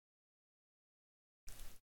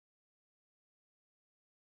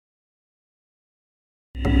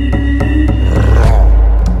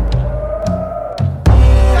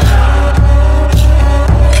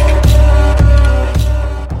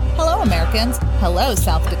Hello,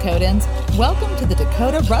 South Dakotans. Welcome to the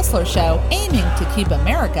Dakota Rustler Show, aiming to keep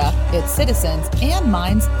America, its citizens, and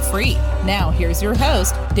minds free. Now, here's your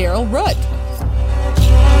host, Daryl Root.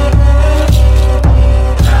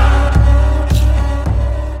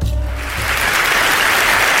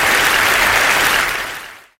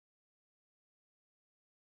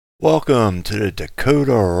 Welcome to the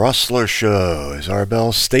Dakota Rustler Show. As our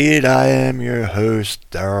bell stated, I am your host,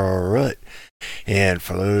 Daryl Root. And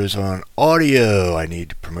for those on audio, I need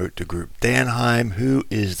to promote the group Danheim, who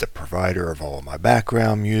is the provider of all my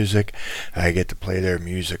background music. I get to play their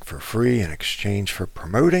music for free in exchange for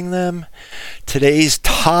promoting them. Today's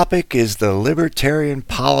topic is the libertarian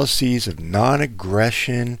policies of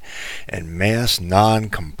non-aggression and mass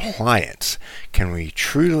non-compliance. Can we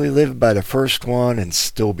truly live by the first one and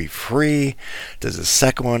still be free? Does the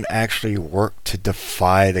second one actually work to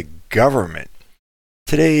defy the government?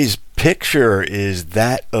 Today's picture is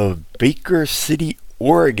that of Baker City,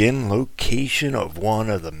 Oregon, location of one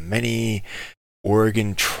of the many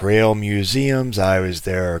Oregon Trail museums. I was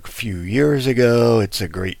there a few years ago. It's a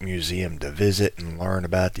great museum to visit and learn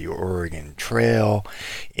about the Oregon Trail,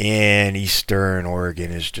 and Eastern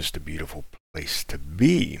Oregon is just a beautiful place to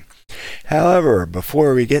be. However,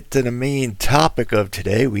 before we get to the main topic of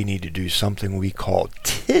today, we need to do something we call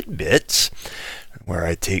tidbits, where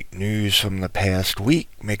I take news from the past week,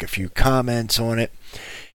 make a few comments on it,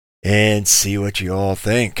 and see what you all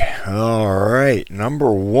think. Alright,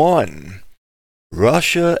 number one,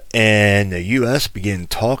 Russia and the U.S. begin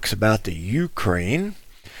talks about the Ukraine.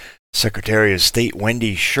 Secretary of State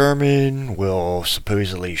Wendy Sherman will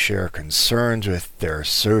supposedly share concerns with their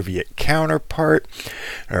Soviet counterpart.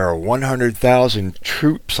 There are 100,000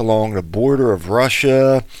 troops along the border of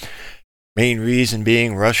Russia. Main reason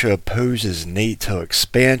being Russia opposes NATO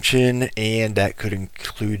expansion, and that could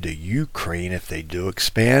include the Ukraine if they do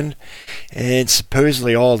expand. And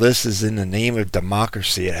supposedly all this is in the name of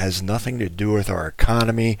democracy. It has nothing to do with our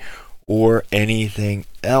economy or anything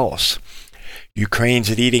else.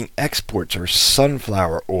 Ukraine's leading exports are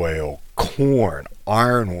sunflower oil, corn,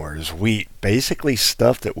 iron ores, wheat, basically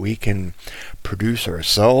stuff that we can produce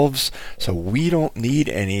ourselves, so we don't need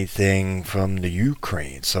anything from the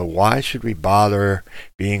Ukraine. So why should we bother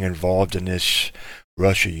being involved in this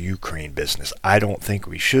Russia-Ukraine business? I don't think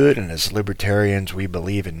we should, and as libertarians, we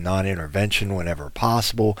believe in non-intervention whenever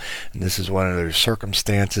possible, and this is one of those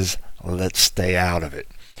circumstances. Let's stay out of it.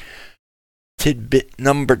 Tidbit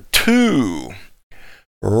number 2.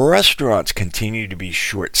 Restaurants continue to be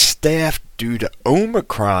short-staffed due to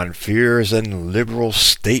Omicron fears and liberal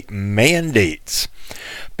state mandates.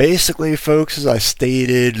 Basically, folks, as I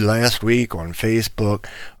stated last week on Facebook,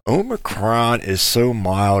 Omicron is so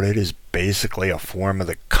mild it is basically a form of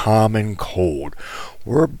the common cold.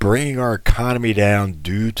 We're bringing our economy down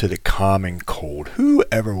due to the common cold. Who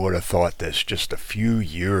ever would have thought this just a few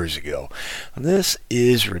years ago? This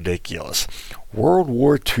is ridiculous. World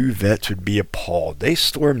War II vets would be appalled. They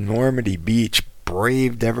stormed Normandy Beach,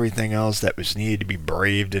 braved everything else that was needed to be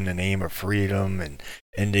braved in the name of freedom and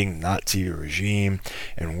ending the Nazi regime,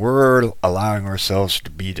 and we're allowing ourselves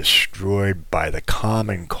to be destroyed by the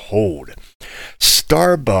common cold.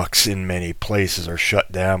 Starbucks in many places are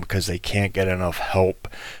shut down because they can't get enough help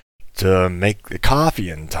to make the coffee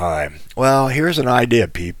in time. Well, here's an idea,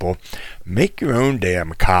 people. Make your own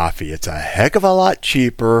damn coffee. It's a heck of a lot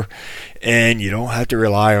cheaper, and you don't have to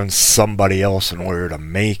rely on somebody else in order to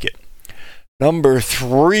make it. Number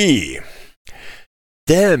 3.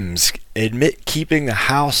 Dems admit keeping the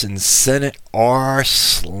House and Senate are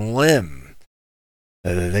slim.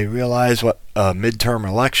 They realize what a midterm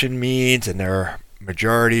election means, and their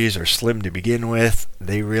majorities are slim to begin with.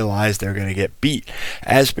 They realize they're going to get beat.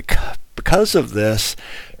 Because of this,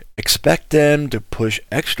 expect them to push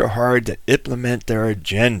extra hard to implement their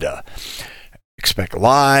agenda. Expect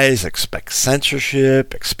lies, expect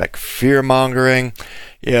censorship, expect fear-mongering,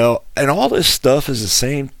 and all this stuff is the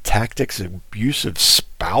same tactics abusive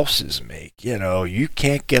spouses make. You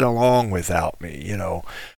can't get along without me,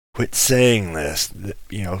 quit saying this.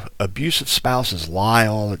 Abusive spouses lie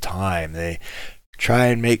all the time. They try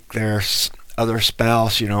and make their other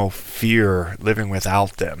spouse, fear living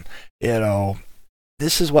without them.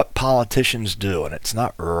 This is what politicians do, and it's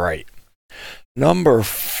not right. Number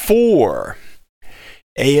 4.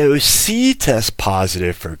 AOC tests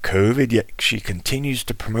positive for COVID, yet she continues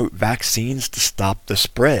to promote vaccines to stop the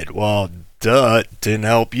spread. Well, duh, it didn't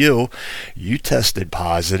help you. You tested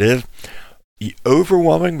positive. The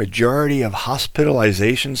overwhelming majority of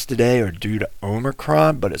hospitalizations today are due to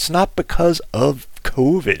Omicron, but it's not because of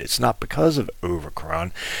COVID. It's not because of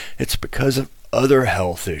Omicron. It's because of other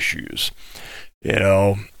health issues.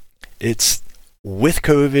 It's with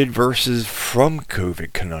COVID versus from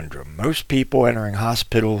COVID conundrum. Most people entering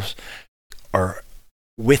hospitals are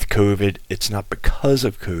with COVID. It's not because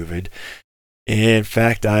of COVID. In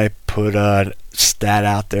fact, I put a stat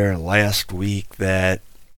out there last week that,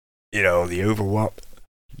 the overwhelm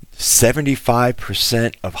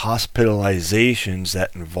 75% of hospitalizations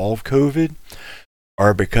that involve COVID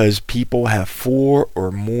are because people have 4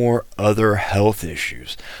 or more other health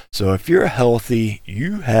issues. So if you're healthy,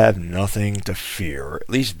 you have nothing to fear, or at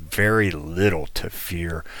least very little to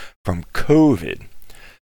fear from COVID.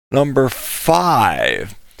 Number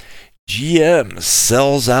 5, GM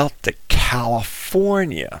sells out to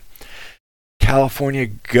California. California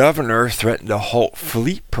governor threatened to halt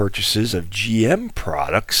fleet purchases of GM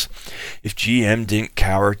products if GM didn't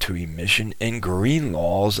cower to emission and green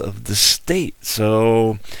laws of the state.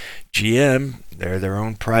 So GM, they're their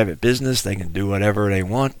own private business. They can do whatever they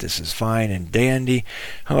want. This is fine and dandy.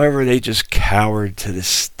 However, they just cowered to the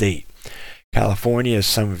state. California, as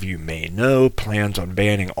some of you may know, plans on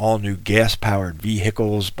banning all new gas-powered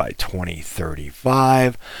vehicles by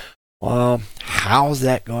 2035. Well, how's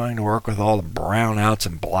that going to work with all the brownouts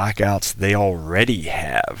and blackouts they already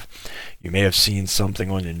have? You may have seen something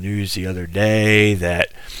on the news the other day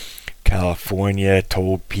that California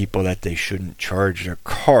told people that they shouldn't charge their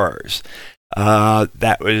cars.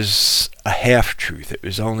 That was a half-truth. It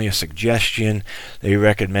was only a suggestion. They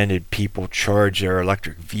recommended people charge their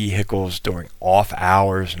electric vehicles during off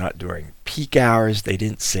hours, not during peak hours. They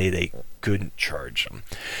didn't say they couldn't charge them.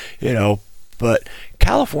 But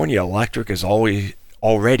California Electric is already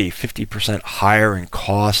 50% higher in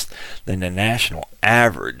cost than the national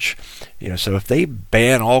average. So if they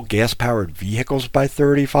ban all gas-powered vehicles by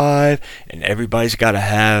 35 and everybody's got to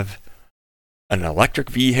have an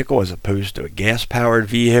electric vehicle as opposed to a gas-powered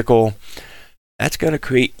vehicle, that's going to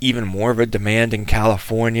create even more of a demand in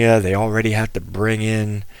California. They already have to bring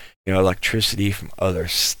in electricity from other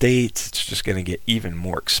states. It's just going to get even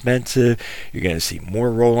more expensive. You're going to see more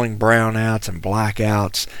rolling brownouts and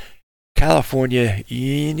blackouts. California,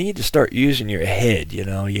 you need to start using your head.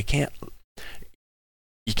 You can't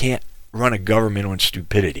run a government on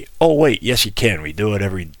stupidity. Oh wait, yes you can. We do it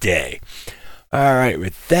every day. All right,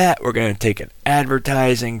 with that, we're going to take an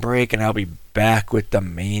advertising break, and I'll be back with the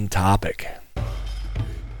main topic.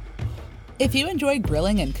 If you enjoy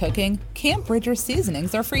grilling and cooking, Camp Bridger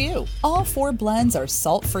seasonings are for you. All 4 blends are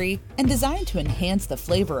salt-free and designed to enhance the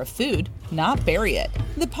flavor of food, not bury it.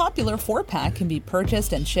 The popular 4-pack can be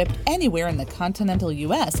purchased and shipped anywhere in the continental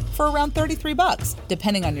U.S. for around $33,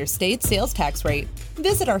 depending on your state's sales tax rate.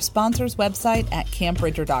 Visit our sponsor's website at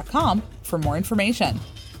campbridger.com for more information.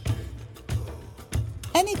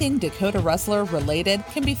 Anything Dakota Rustler related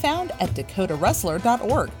can be found at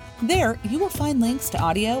dakotarustler.org. There, you will find links to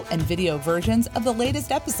audio and video versions of the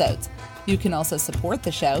latest episodes. You can also support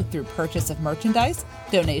the show through purchase of merchandise,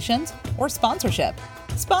 donations, or sponsorship.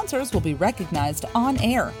 Sponsors will be recognized on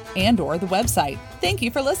air and/or the website. Thank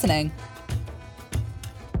you for listening.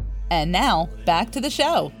 And now, back to the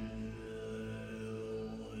show.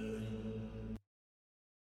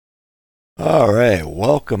 All right,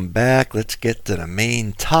 welcome back. Let's get to the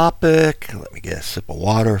main topic. Let me get a sip of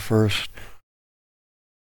water first.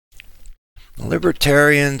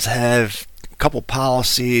 Libertarians have a couple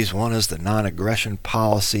policies. One is the non-aggression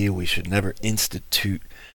policy. We should never institute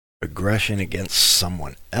aggression against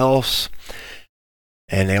someone else.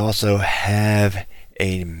 And they also have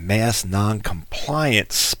a mass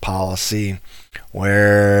non-compliance policy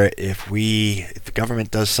where if the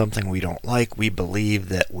government does something we don't like, we believe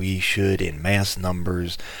that we should, in mass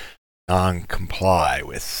numbers, non-comply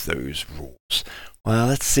with those rules. Well,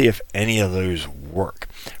 let's see if any of those work.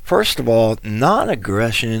 First of all,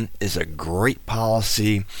 non-aggression is a great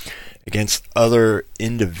policy against other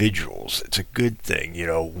individuals. It's a good thing.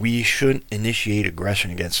 We shouldn't initiate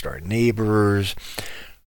aggression against our neighbors,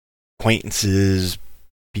 acquaintances,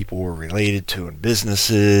 people we're related to in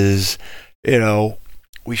businesses.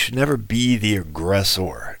 We should never be the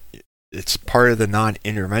aggressor. It's part of the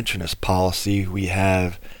non-interventionist policy we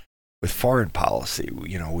have with foreign policy.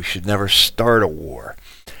 We should never start a war.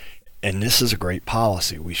 And this is a great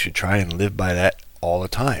policy. We should try and live by that all the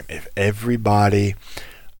time. If everybody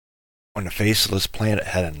on the face of this planet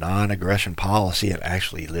had a non-aggression policy and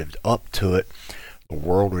actually lived up to it, the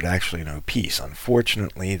world would actually know peace.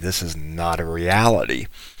 Unfortunately, this is not a reality.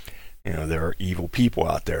 There are evil people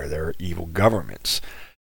out there. There are evil governments.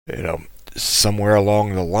 Somewhere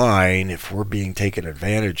along the line, if we're being taken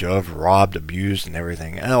advantage of, robbed, abused, and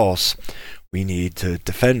everything else, we need to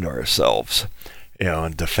defend ourselves.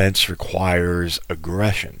 And defense requires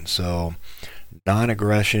aggression. So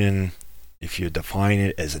non-aggression If you define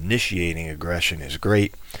it as initiating aggression is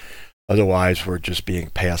great. Otherwise, we're just being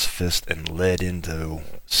pacifist and led into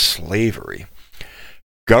slavery.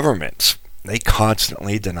 Governments, they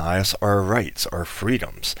constantly deny us our rights, our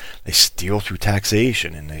freedoms. They steal through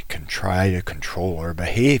taxation and they can try to control our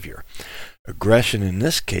behavior. Aggression in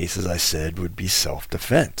this case, as I said, would be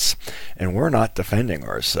self-defense. And we're not defending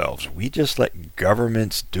ourselves. We just let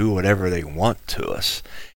governments do whatever they want to us,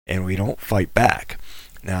 and we don't fight back.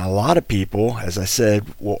 Now, a lot of people, as I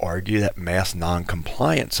said, will argue that mass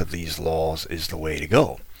non-compliance of these laws is the way to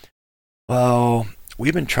go. Well,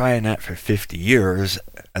 we've been trying that for 50 years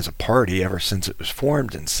as a party ever since it was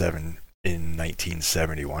formed in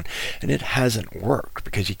 1971, and it hasn't worked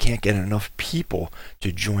because you can't get enough people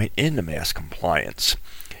to join into mass compliance.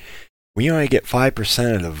 We only get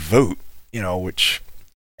 5% of the vote, which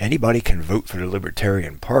anybody can vote for the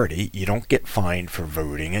Libertarian Party. You don't get fined for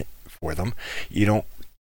voting it for them. You don't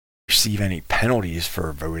receive any penalties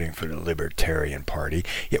for voting for the Libertarian Party,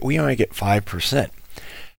 yet we only get 5%.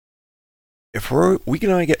 If we can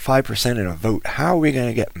only get 5% in a vote, how are we going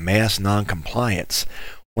to get mass non-compliance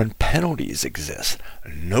when penalties exist?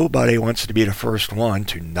 Nobody wants to be the first one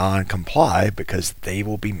to non-comply because they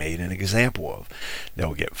will be made an example of.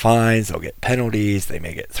 They'll get fines, they'll get penalties, they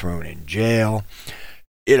may get thrown in jail.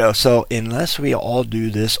 So unless we all do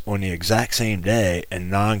this on the exact same day and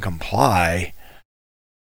non-comply,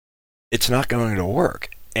 it's not going to work.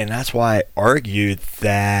 And that's why I argued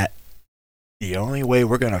that the only way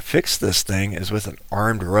we're going to fix this thing is with an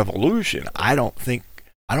armed revolution. I don't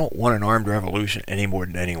want an armed revolution any more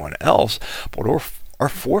than anyone else, but our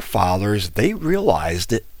forefathers, they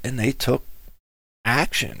realized it and they took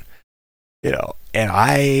action.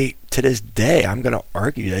 And to this day, I'm going to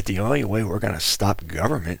argue that the only way we're going to stop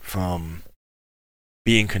government from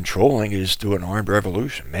being controlling is through an armed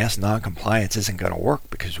revolution. Mass non-compliance isn't going to work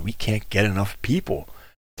because we can't get enough people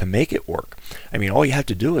to make it work. I mean, all you have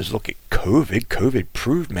to do is look at COVID. COVID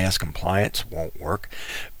proved mass compliance won't work.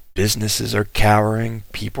 Businesses are cowering.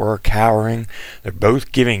 People are cowering. They're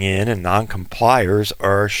both giving in, and non-compliers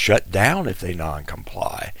are shut down if they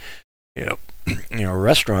non-comply.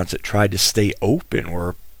 Restaurants that tried to stay open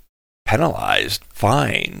were penalized,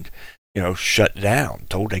 fined, shut down,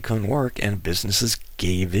 told they couldn't work, and businesses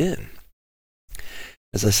gave in.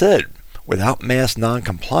 As I said, without mass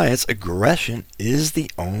non-compliance, aggression is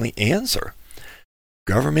the only answer.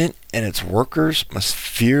 Government and its workers must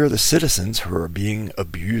fear the citizens who are being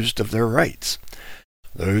abused of their rights.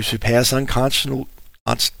 Those who pass unconstitutional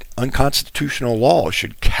laws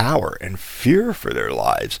should cower and fear for their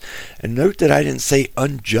lives. And note that I didn't say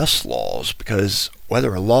unjust laws, because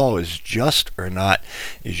whether a law is just or not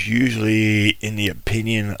is usually in the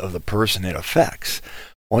opinion of the person it affects.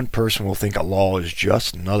 One person will think a law is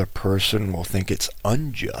just, another person will think it's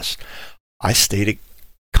unjust. I stated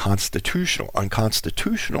constitutional.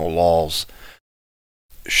 Unconstitutional laws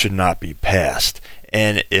should not be passed.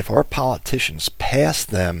 And if our politicians pass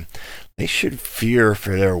them, they should fear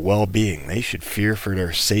for their well-being. They should fear for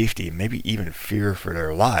their safety, maybe even fear for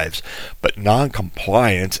their lives. But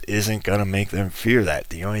non-compliance isn't going to make them fear that.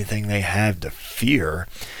 The only thing they have to fear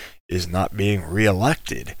is not being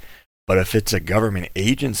reelected. But if it's a government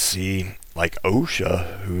agency like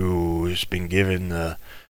OSHA, who's been given the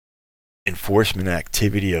enforcement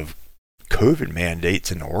activity of COVID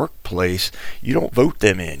mandates in the workplace, you don't vote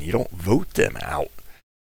them in. You don't vote them out.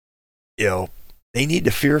 They need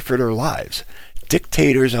to fear for their lives.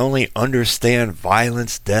 Dictators only understand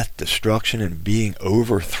violence, death, destruction, and being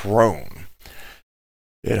overthrown.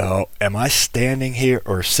 Am I standing here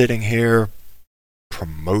or sitting here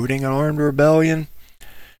promoting an armed rebellion?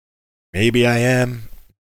 Maybe I am,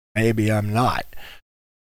 maybe I'm not.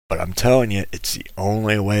 But I'm telling you, it's the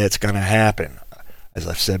only way it's going to happen. As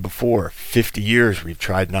I've said before, 50 years we've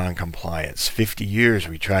tried non-compliance. 50 years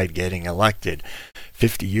we tried getting elected.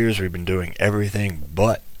 50 years we've been doing everything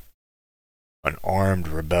but an armed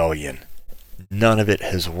rebellion. None of it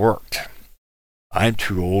has worked. I'm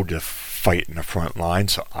too old to fight in the front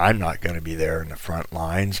lines, so I'm not going to be there in the front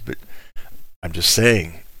lines. But I'm just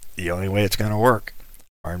saying, the only way it's going to work,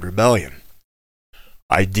 armed rebellion.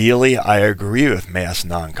 Ideally, I agree with mass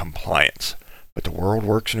non-compliance. But the world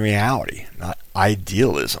works in reality, not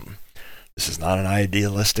idealism. This is not an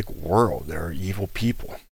idealistic world. There are evil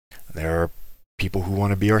people. There are people who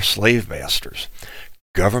want to be our slave masters.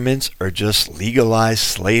 Governments are just legalized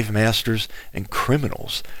slave masters and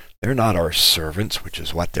criminals. They're not our servants, which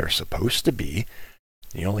is what they're supposed to be.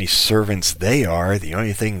 The only servants they are, the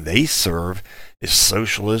only thing they serve, is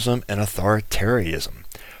socialism and authoritarianism.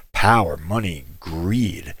 Power, money,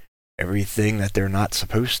 greed, everything that they're not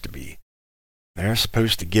supposed to be. They're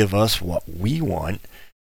supposed to give us what we want,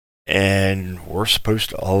 and we're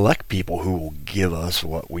supposed to elect people who will give us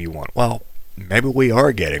what we want. Well, maybe we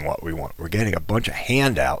are getting what we want. We're getting a bunch of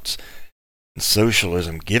handouts and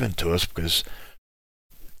socialism given to us because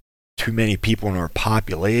too many people in our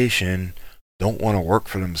population don't want to work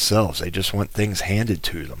for themselves. They just want things handed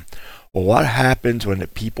to them. Well, what happens when the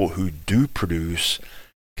people who do produce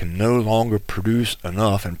can no longer produce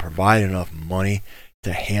enough and provide enough money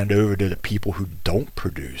to hand over to the people who don't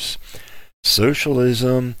produce?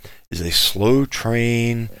 Socialism is a slow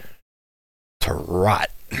train to rot.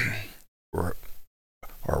 Our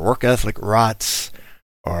work ethic rots,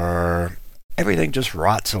 everything just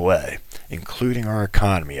rots away, including our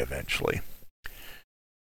economy eventually.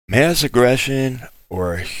 Mass aggression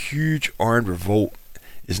or a huge armed revolt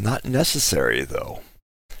is not necessary, though.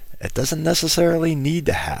 It doesn't necessarily need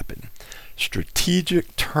to happen.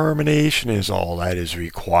 Strategic termination is all that is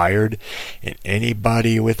required, and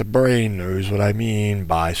anybody with a brain knows what I mean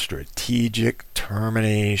by strategic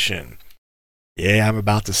termination. Yeah, I'm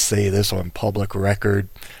about to say this on public record.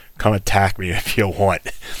 Come attack me if you want.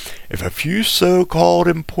 If a few so-called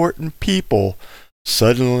important people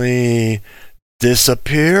suddenly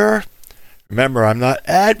disappear, remember, I'm not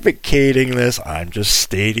advocating this. I'm just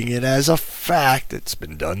stating it as a fact. It's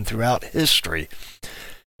been done throughout history.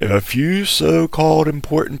 If a few so-called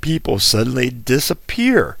important people suddenly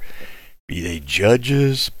disappear, be they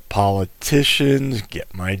judges, politicians,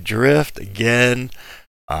 get my drift? Again,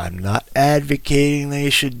 I'm not advocating they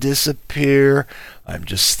should disappear. I'm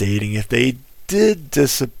just stating if they did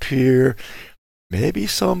disappear, maybe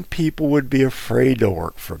some people would be afraid to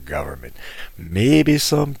work for government. Maybe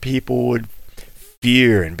some people would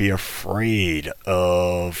fear and be afraid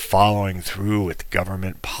of following through with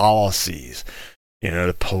government policies.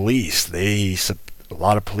 The police, a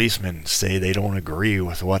lot of policemen say they don't agree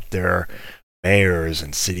with what their mayors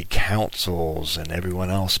and city councils and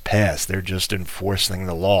everyone else pass. They're just enforcing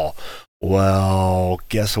the law. Well,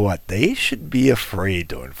 guess what? They should be afraid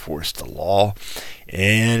to enforce the law.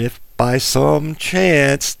 And if by some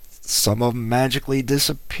chance some of them magically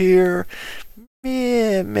disappear,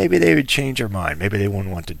 maybe they would change their mind. Maybe they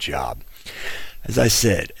wouldn't want the job. As I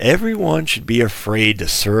said, everyone should be afraid to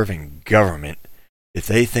serve in government if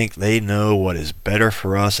they think they know what is better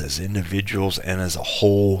for us as individuals and as a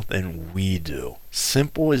whole than we do.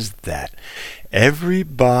 Simple as that.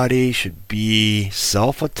 Everybody should be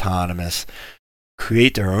self-autonomous,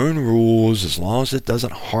 create their own rules as long as it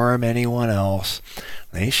doesn't harm anyone else.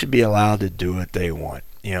 They should be allowed to do what they want.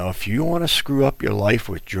 If you want to screw up your life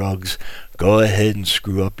with drugs, go ahead and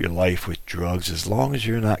screw up your life with drugs. As long as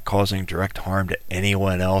you're not causing direct harm to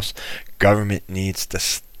anyone else, government needs to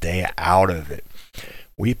stay out of it.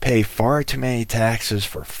 We pay far too many taxes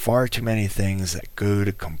for far too many things that go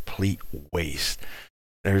to complete waste.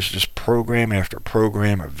 There's just program after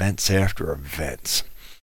program, events after events.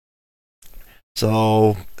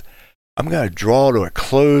 So I'm going to draw to a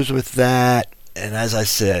close with that. And as I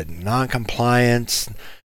said, non-compliance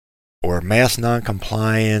or mass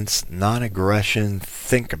non-compliance, non-aggression,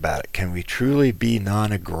 think about it. Can we truly be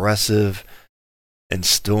non-aggressive and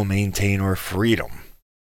still maintain our freedom?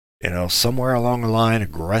 Somewhere along the line,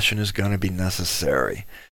 aggression is going to be necessary.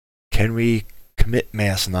 Can we commit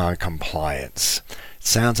mass non-compliance? It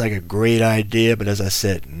sounds like a great idea, but as I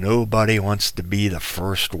said, nobody wants to be the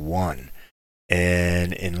first one.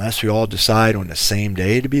 And unless we all decide on the same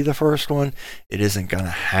day to be the first one, it isn't going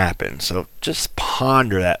to happen. So just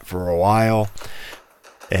ponder that for a while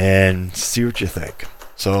and see what you think.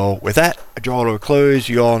 So with that, I draw to a close.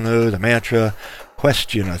 You all know the mantra: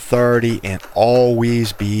 question authority and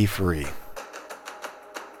always be free.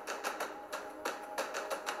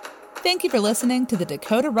 Thank you for listening to the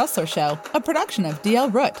Dakota Rustler Show, a production of D.L.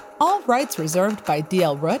 Root. All rights reserved by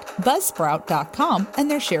D.L. Root, Buzzsprout.com, and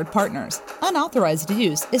their shared partners. Unauthorized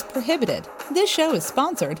use is prohibited. This show is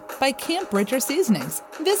sponsored by Camp Bridger Seasonings.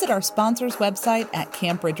 Visit our sponsor's website at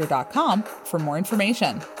campbridger.com for more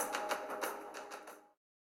information.